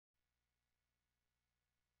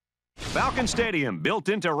Falcon Stadium, built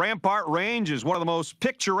into Rampart Range, is one of the most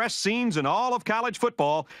picturesque scenes in all of college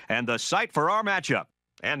football and the site for our matchup.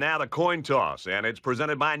 And now the coin toss, and it's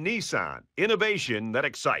presented by Nissan. Innovation that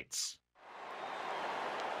excites.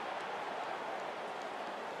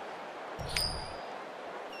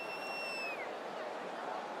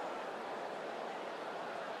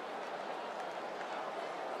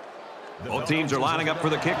 Both teams are lining up for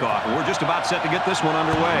the kickoff, and we're just about set to get this one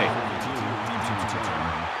underway.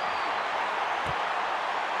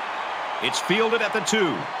 It's fielded at the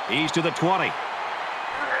 2. He's to the 20.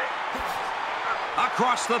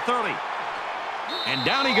 Across the 30. And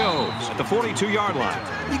down he goes at the 42-yard line.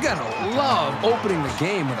 You gotta love opening the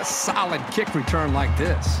game with a solid kick return like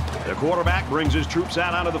this. The quarterback brings his troops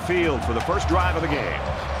out onto the field for the first drive of the game.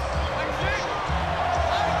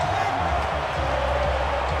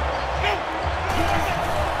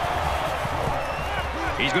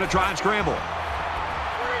 He's going to try and scramble.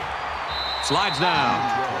 Slides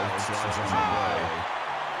down.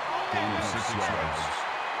 Gain of 6 yards.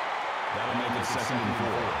 That'll make it 2nd and 4.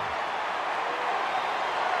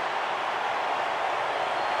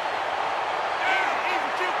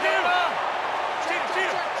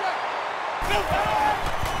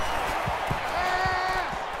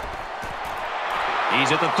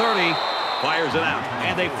 He's at the 30. Fires it out,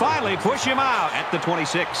 and they finally push him out at the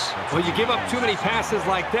 26. Well, you give up too many passes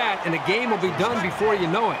like that, and the game will be done before you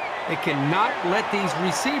know it. They cannot let these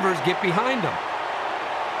receivers get behind them.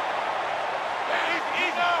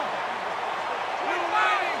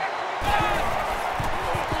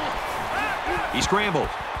 He scrambles.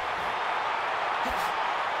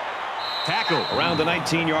 Tackle around the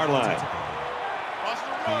 19-yard line.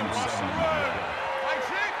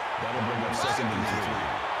 That'll bring up 2nd and 3.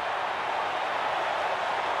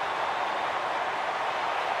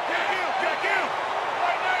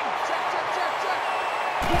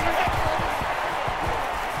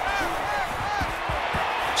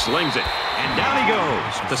 Slings it, and down he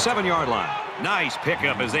goes at the 7-yard line. Nice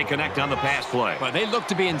pickup as they connect on the pass play. But they look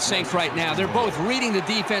to be in sync right now. They're both reading the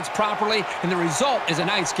defense properly, and the result is a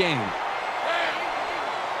nice game.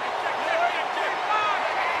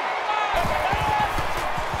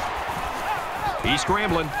 He's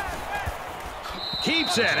scrambling.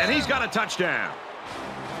 Keeps it, and he's got a touchdown.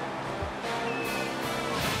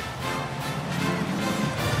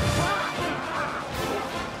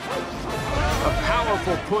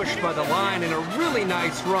 Powerful push by the line and a really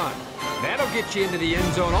nice run. That'll get you into the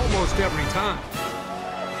end zone almost every time.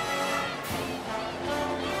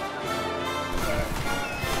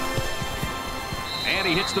 And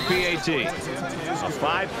he hits the PAT. A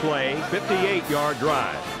 5-play, 58-yard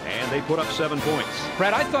drive. And they put up 7 points.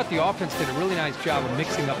 Brad, I thought the offense did a really nice job of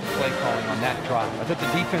mixing up the play calling on that drive. I thought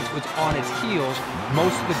the defense was on its heels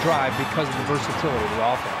most of the drive because of the versatility of the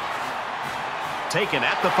offense. Taken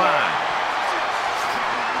at the 5.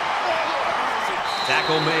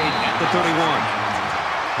 Tackle made at the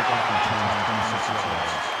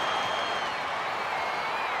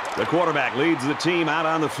 31. The quarterback leads the team out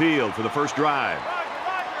on the field for the first drive.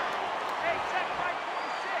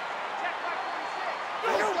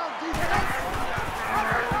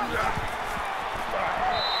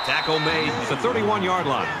 Tackle made at the 31-yard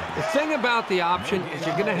line. The thing about the option is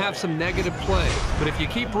you're going to have some negative plays, but if you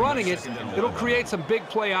keep running it, it'll create some big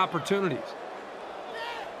play opportunities.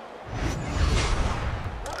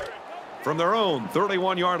 From their own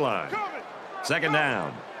 31-yard line. 2nd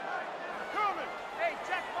down.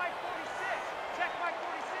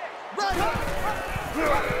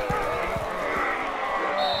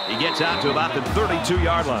 He gets out to about the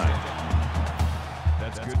 32-yard line.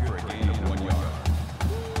 That's good for a gain of 1 yard.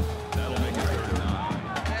 That'll make it 3rd and 9.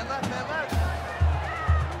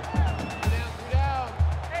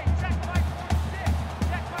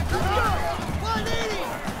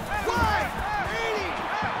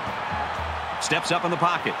 Steps up in the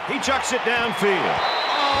pocket. He chucks it downfield.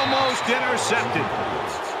 Almost intercepted.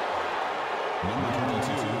 Number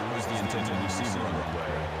 22 was the intended receiver on the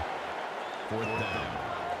play. 4th down.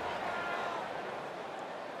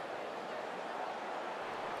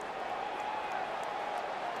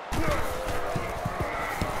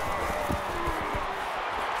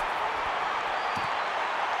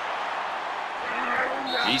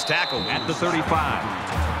 He's tackled at the 35.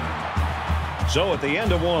 So at the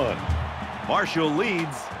end of 1, Marshall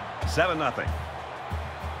leads 7-0.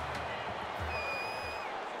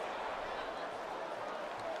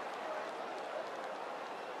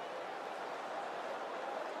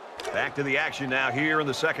 Back to the action now here in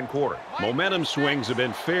the 2nd quarter. Momentum swings have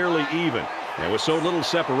been fairly even. And with so little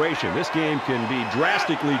separation, this game can be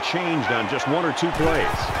drastically changed on just 1 or 2 plays.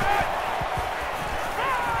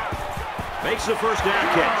 Makes the first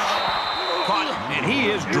down catch. Caught, and he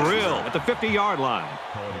is drilled at the 50-yard line.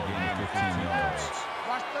 Call it a gain of 15 yards.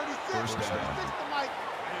 First down.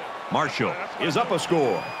 Marshall is up a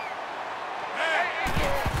score.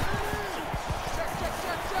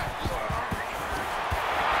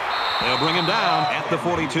 They'll bring him down at the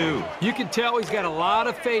 42. You can tell he's got a lot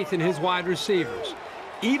of faith in his wide receivers.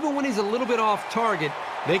 Even when he's a little bit off target,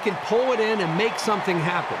 they can pull it in and make something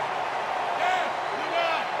happen.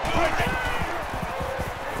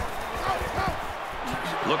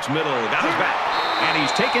 Looks middle, got his back. And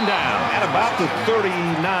he's taken down at about the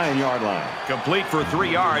 39-yard line. Complete for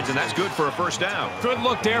 3 yards, and that's good for a first down. Good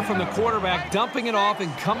look there from the quarterback, dumping it off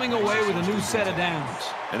and coming away with a new set of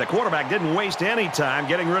downs. And the quarterback didn't waste any time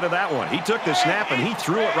getting rid of that one. He took the snap, and he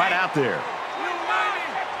threw it right out there.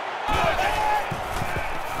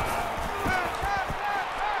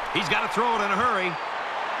 He's got to throw it in a hurry.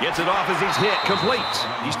 Gets it off as he's hit. Complete.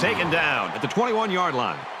 He's taken down at the 21-yard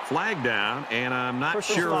line. Flag down, and I'm not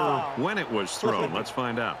sure when it was thrown. Let's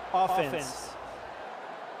find out. Offense.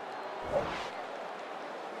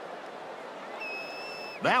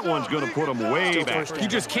 That one's going to put him way back. You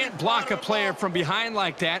just can't block a player from behind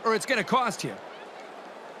like that, or it's going to cost you.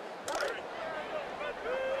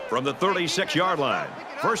 From the 36-yard line.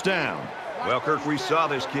 First down. Well, Kirk, we saw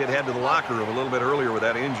this kid head to the locker room a little bit earlier with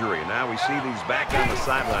that injury, and now we see that he's back on the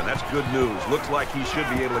sideline. That's good news. Looks like he should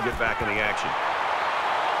be able to get back in the action.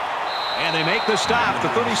 And they make the stop at the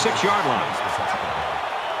 36-yard line.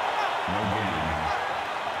 No gain.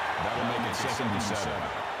 That'll make it 2nd and 7.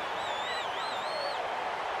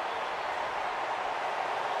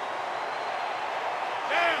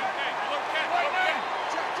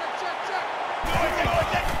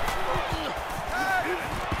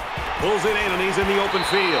 Pulls it in, and he's in the open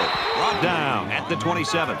field. Brought down at the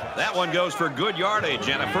 27. That one goes for good yardage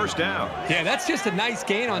and a first down. Yeah, that's just a nice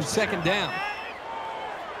gain on 2nd down.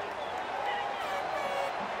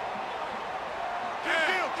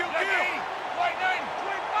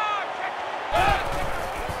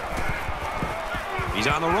 He's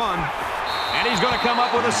on the run, and he's going to come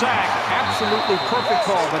up with a sack. Absolutely perfect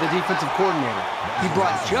call by the defensive coordinator. He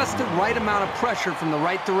brought just the right amount of pressure from the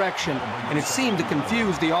right direction, and it seemed to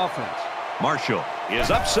confuse the offense. Marshall is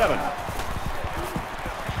up 7.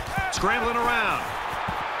 Scrambling around.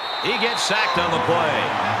 He gets sacked on the play.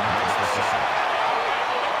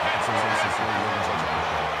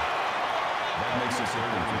 That makes it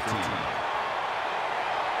 3rd and 15.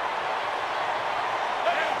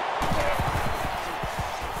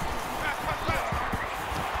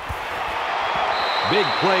 Big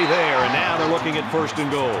play there, and now they're looking at 1st and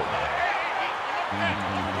goal.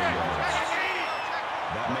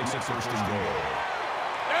 That makes it 1st and goal.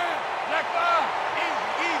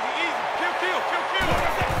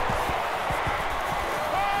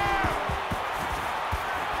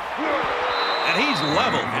 And he's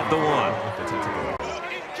level at the 1.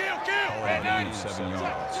 Call it a gain of 7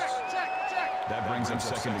 yards. That brings up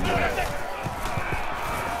 2nd and goal.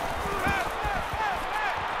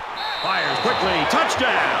 Fires quickly.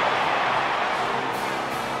 Touchdown.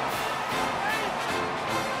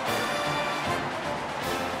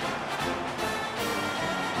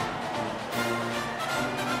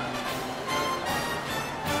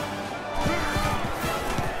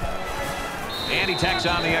 And he tacks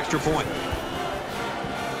on the extra point.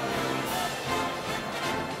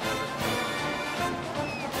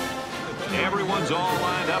 Everyone's all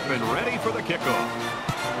lined up and ready for the kickoff.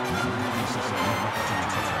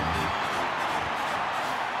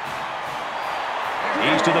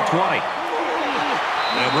 He's to the 20.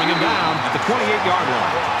 They'll bring him down at the 28-yard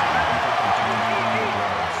line.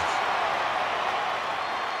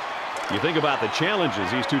 You think about the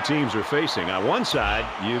challenges these two teams are facing. On one side,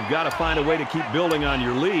 you've got to find a way to keep building on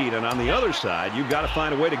your lead, and on the other side, you've got to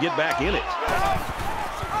find a way to get back in it.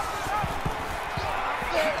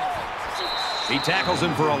 He tackles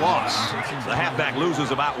him for a loss. The halfback loses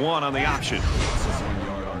about 1 on the option. 1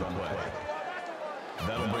 yard on the play.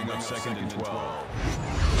 That'll bring up 2nd and 12.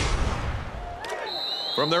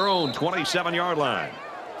 From their own 27-yard line.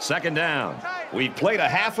 2nd down. We've played a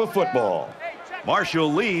half of football.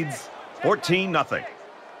 Marshall leads 14-0.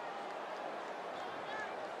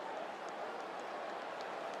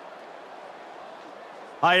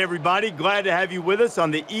 Hi, everybody. Glad to have you with us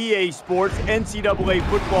on the EA Sports NCAA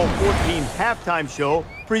Football 14 halftime show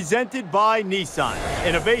presented by Nissan.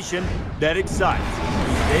 Innovation that excites.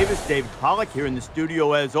 David Pollack here in the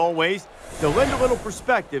studio as always to lend a little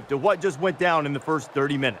perspective to what just went down in the first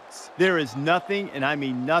 30 minutes. There is nothing, and I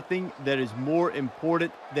mean nothing, that is more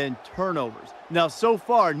important than turnovers. Now, so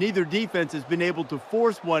far, neither defense has been able to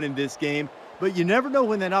force one in this game, but you never know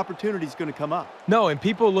when that opportunity is going to come up. No, and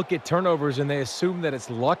people look at turnovers and they assume that it's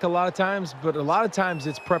luck a lot of times, but a lot of times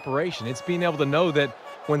it's preparation. It's being able to know that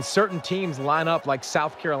when certain teams line up like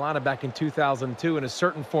South Carolina back in 2002 in a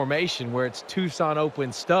certain formation where it's Tucson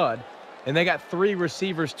open stud, and they got 3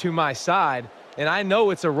 receivers to my side, and I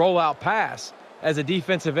know it's a rollout pass. As a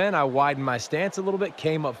defensive end, I widened my stance a little bit,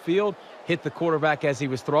 came upfield, hit the quarterback as he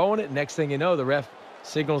was throwing it. Next thing you know, the ref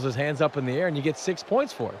signals his hands up in the air, and you get 6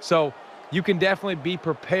 points for it. So you can definitely be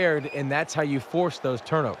prepared, and that's how you force those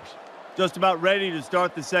turnovers. Just about ready to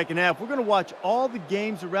start the second half. We're going to watch all the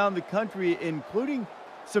games around the country, including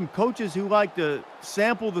some coaches who like to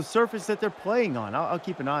sample the surface that they're playing on. I'll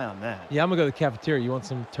keep an eye on that. Yeah, I'm going to go to the cafeteria. You want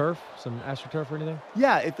some turf, some AstroTurf or anything?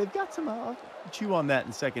 Yeah, if they've got some, I'll chew on that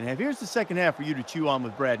in the second half. Here's the second half for you to chew on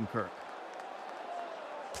with Brad and Kirk.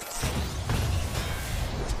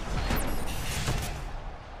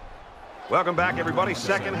 Welcome back, everybody.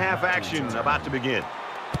 Second half action about to begin.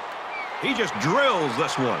 He just drills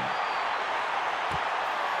this one.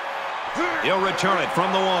 He'll return it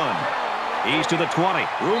from the 1. He's to the 20.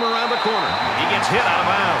 Room around the corner. He gets hit out of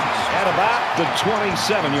bounds at about the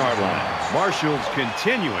 27-yard line. Marshall's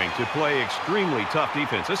continuing to play extremely tough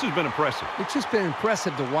defense. This has been impressive. It's just been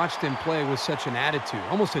impressive to watch them play with such an attitude,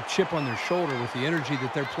 almost a chip on their shoulder with the energy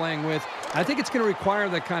that they're playing with. I think it's going to require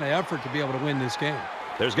that kind of effort to be able to win this game.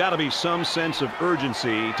 There's got to be some sense of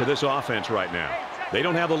urgency to this offense right now. They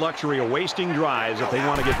don't have the luxury of wasting drives if they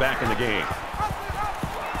want to get back in the game.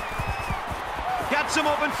 Got some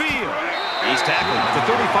open field. He's tackled at the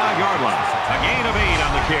 35-yard line. A gain of 8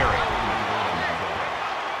 on the carry.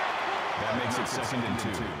 That makes it 2nd and 2.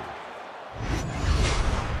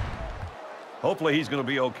 Hopefully he's going to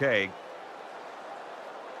be okay.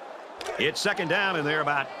 It's 2nd down, and they're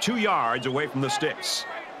about 2 yards away from the sticks.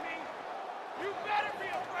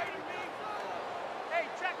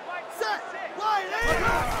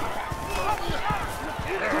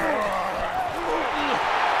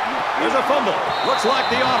 There's a fumble. Looks like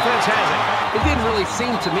the offense has it. It didn't really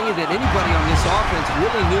seem to me that anybody on this offense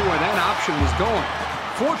really knew where that option was going.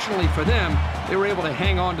 Fortunately for them, they were able to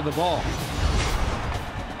hang on to the ball.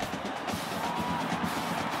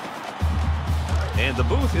 And the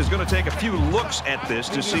booth is going to take a few looks at this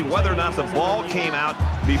to see whether or not the ball came out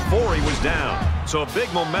before he was down. So a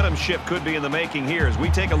big momentum shift could be in the making here as we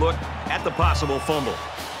take a look at the possible fumble.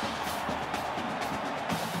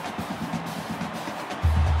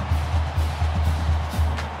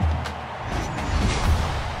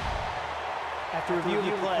 After reviewing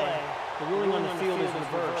the play, the ruling on the field is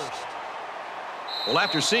reversed. Well,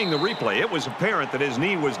 after seeing the replay, it was apparent that his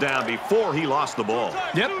knee was down before he lost the ball.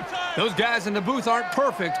 Yep, those guys in the booth aren't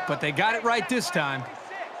perfect, but they got it right this time.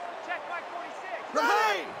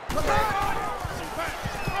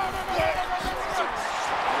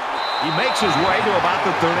 He makes his way to about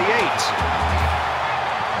the 38.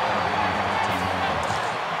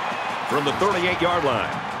 From the 38-yard line,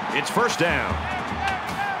 it's 1st down.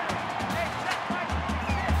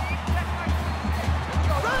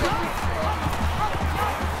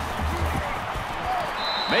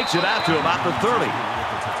 Makes it out to about the 30.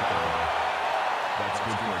 That's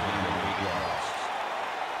good for a gain of 8 yards.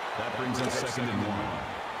 That brings us 2nd and 1.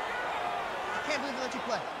 I can't believe they let you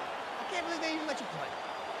play. I can't believe they even let you play.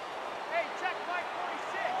 Hey, check Mike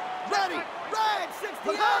 46. Ready, Red,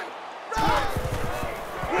 68.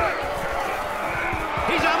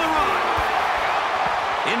 He's on the run.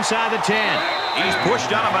 Inside the 10. He's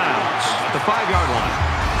pushed out of bounds at the 5-yard line.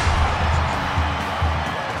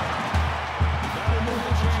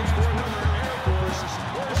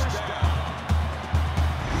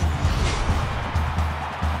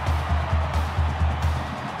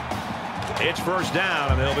 It's 1st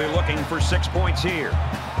down, and they'll be looking for 6 points here.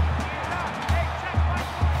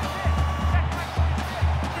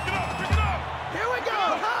 Here we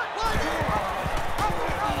go.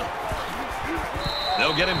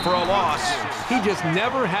 They'll get him for a loss. He just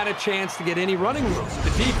never had a chance to get any running room. The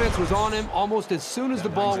defense was on him almost as soon as the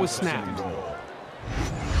ball was snapped.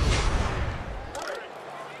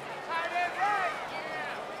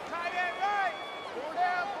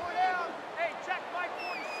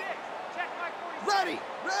 Ready,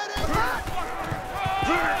 ready.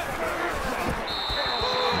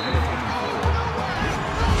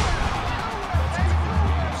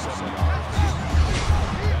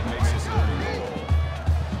 That makes it 3rd and goal.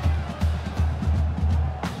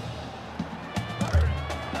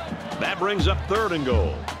 That brings up 3rd and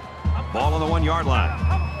goal. Ball on the 1-yard line.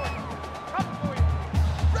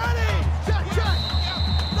 Ready, check, check.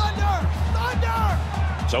 Thunder, thunder.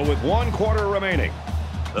 So with 1 quarter remaining,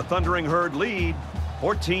 the Thundering Herd lead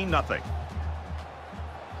 14-0.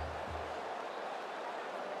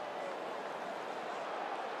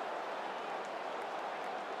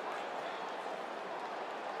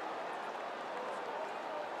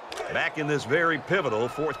 back in this very pivotal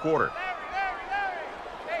fourth quarter.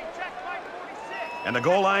 And the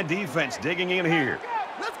goal line defense digging in here.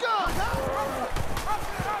 Let's go!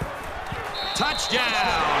 Touchdown,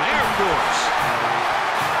 Air Force.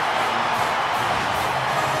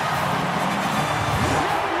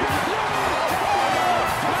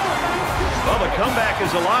 Well, the comeback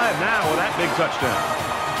is alive now with that big touchdown.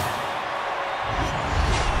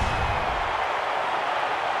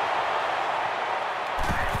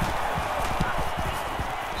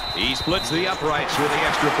 He splits the uprights with the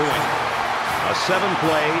extra point. A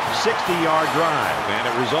 7-play, 60-yard drive, and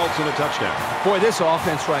it results in a touchdown. Boy, this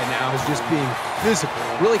offense right now is just being physical,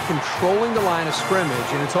 really controlling the line of scrimmage,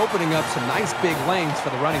 and it's opening up some nice big lanes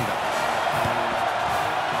for the running back.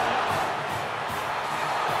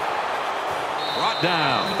 Brought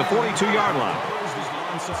down at the 42-yard line.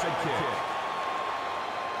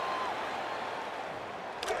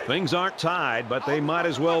 Things aren't tied, but they might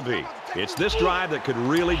as well be. It's this drive that could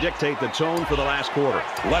really dictate the tone for the last quarter.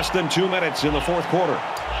 Less than 2 minutes in the fourth quarter.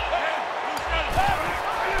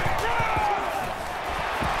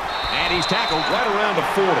 And he's tackled right around the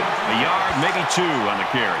 40. A yard, maybe 2 on the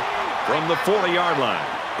carry. From the 40-yard line,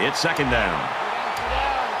 it's second down.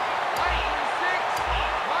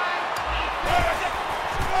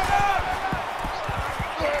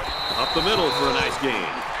 Up the middle for a nice gain.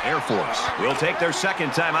 Air Force will take their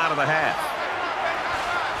second time out of the half.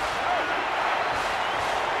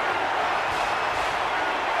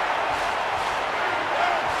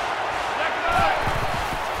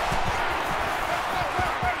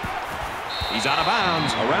 He's out of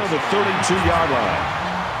bounds around the 32-yard line.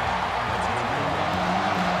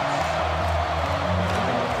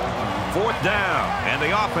 Fourth down, and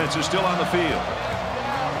the offense is still on the field.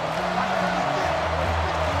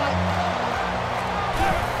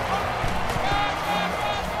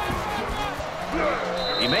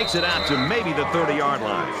 He makes it out to maybe the 30-yard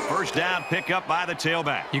line. First down, pick up by the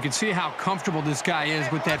tailback. You can see how comfortable this guy is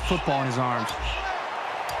with that football in his arms.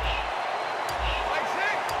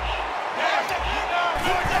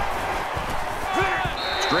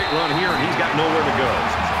 Straight run here, and he's got nowhere to go.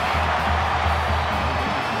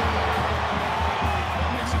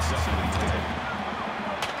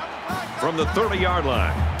 From the 30-yard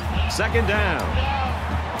line, second down.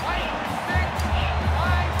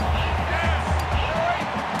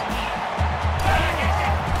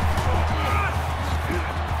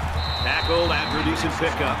 Tackled after a decent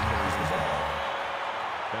pickup.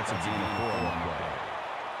 That's a gain of 4 on one play.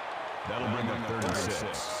 That'll bring up 3rd and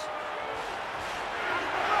 6.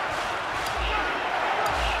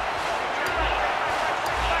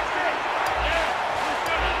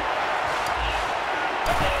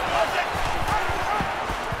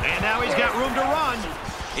 And now he's got room to run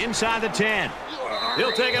inside the 10.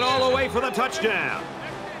 He'll take it all the way for the touchdown.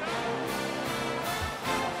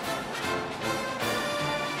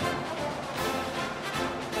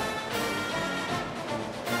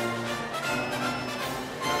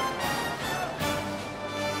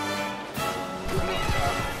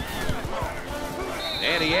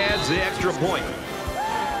 And he adds the extra point.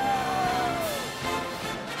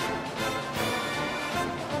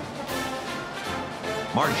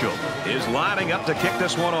 Marshall is lining up to kick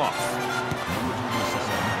this one off.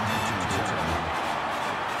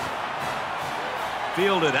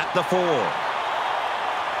 Fielded at the 4.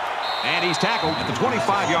 And he's tackled at the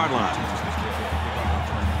 25-yard line.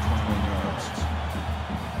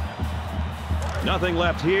 Nothing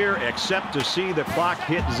left here except to see the clock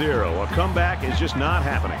hit 0. A comeback is just not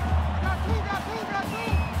happening.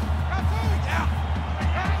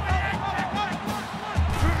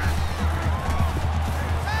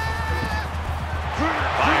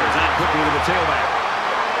 Fires out quickly to the tailback.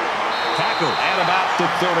 Tackled at about the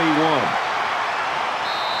 31.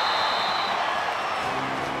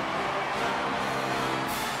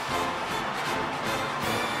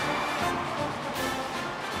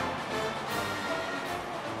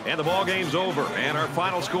 And the ball game's over. And our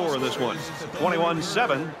final score in this one,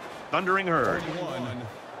 21-7, Thundering Herd.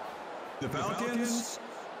 The Falcons,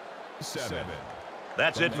 7.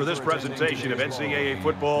 That's it for this presentation of NCAA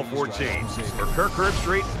Football 14. For Kirk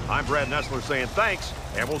Herbstreit, I'm Brad Nessler saying thanks,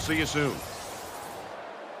 and we'll see you soon.